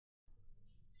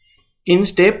In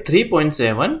step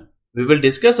 3.7, we will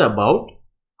discuss about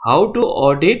how to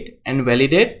audit and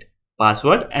validate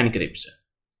password encryption.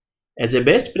 As a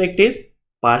best practice,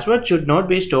 password should not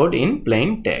be stored in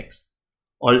plain text.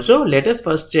 Also, let us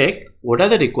first check what are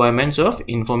the requirements of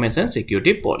information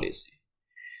security policy.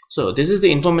 So, this is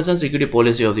the information security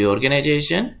policy of the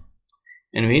organization,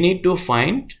 and we need to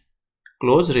find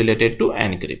clause related to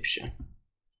encryption.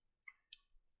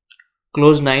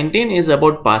 Clause 19 is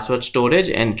about password storage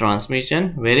and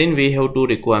transmission, wherein we have two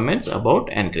requirements about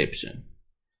encryption.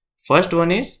 First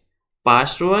one is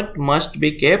password must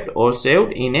be kept or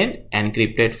saved in an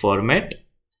encrypted format.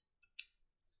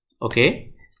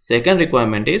 Okay. Second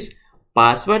requirement is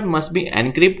password must be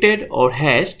encrypted or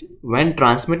hashed when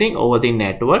transmitting over the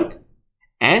network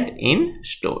and in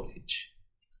storage.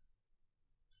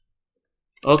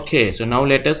 Okay, so now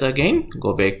let us again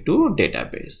go back to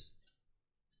database.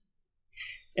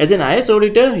 As an IS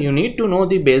auditor, you need to know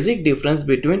the basic difference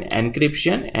between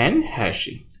encryption and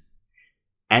hashing.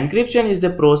 Encryption is the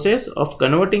process of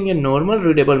converting a normal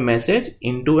readable message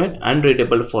into an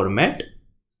unreadable format,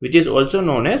 which is also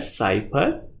known as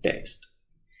ciphertext.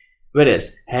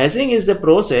 Whereas hashing is the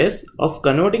process of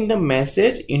converting the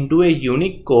message into a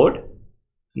unique code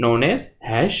known as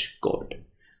hash code.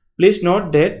 Please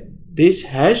note that this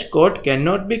hash code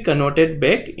cannot be converted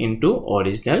back into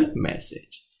original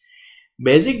message.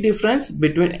 Basic difference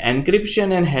between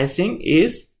encryption and hashing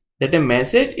is that a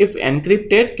message, if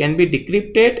encrypted, can be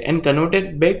decrypted and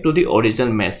converted back to the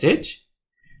original message.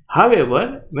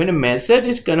 However, when a message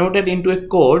is converted into a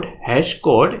code, hash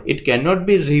code, it cannot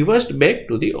be reversed back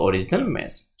to the original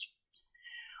message.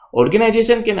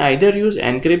 Organization can either use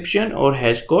encryption or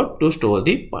hash code to store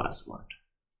the password.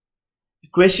 The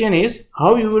question is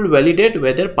how you will validate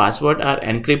whether passwords are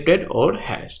encrypted or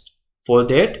hashed. For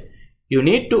that, you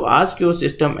need to ask your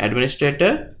system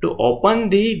administrator to open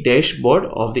the dashboard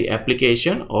of the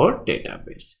application or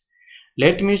database.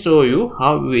 Let me show you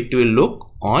how it will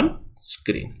look on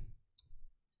screen.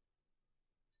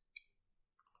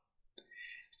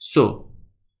 So,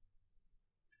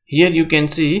 here you can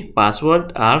see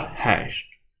passwords are hashed.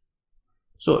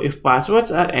 So, if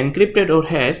passwords are encrypted or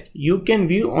hashed, you can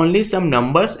view only some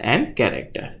numbers and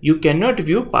characters. You cannot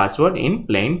view password in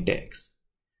plain text.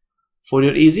 For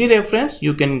your easy reference,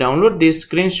 you can download this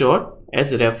screenshot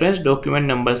as reference document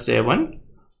number 7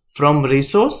 from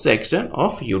resource section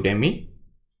of Udemy.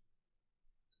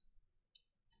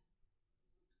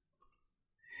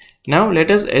 Now let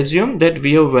us assume that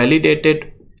we have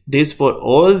validated this for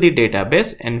all the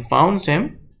database and found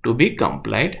them to be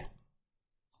complied.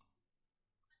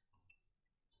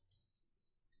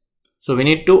 So we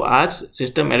need to ask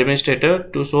system administrator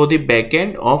to show the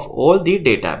backend of all the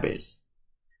database.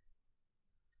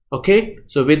 Okay,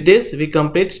 so with this we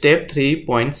complete step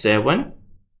 3.7.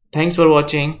 Thanks for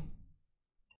watching.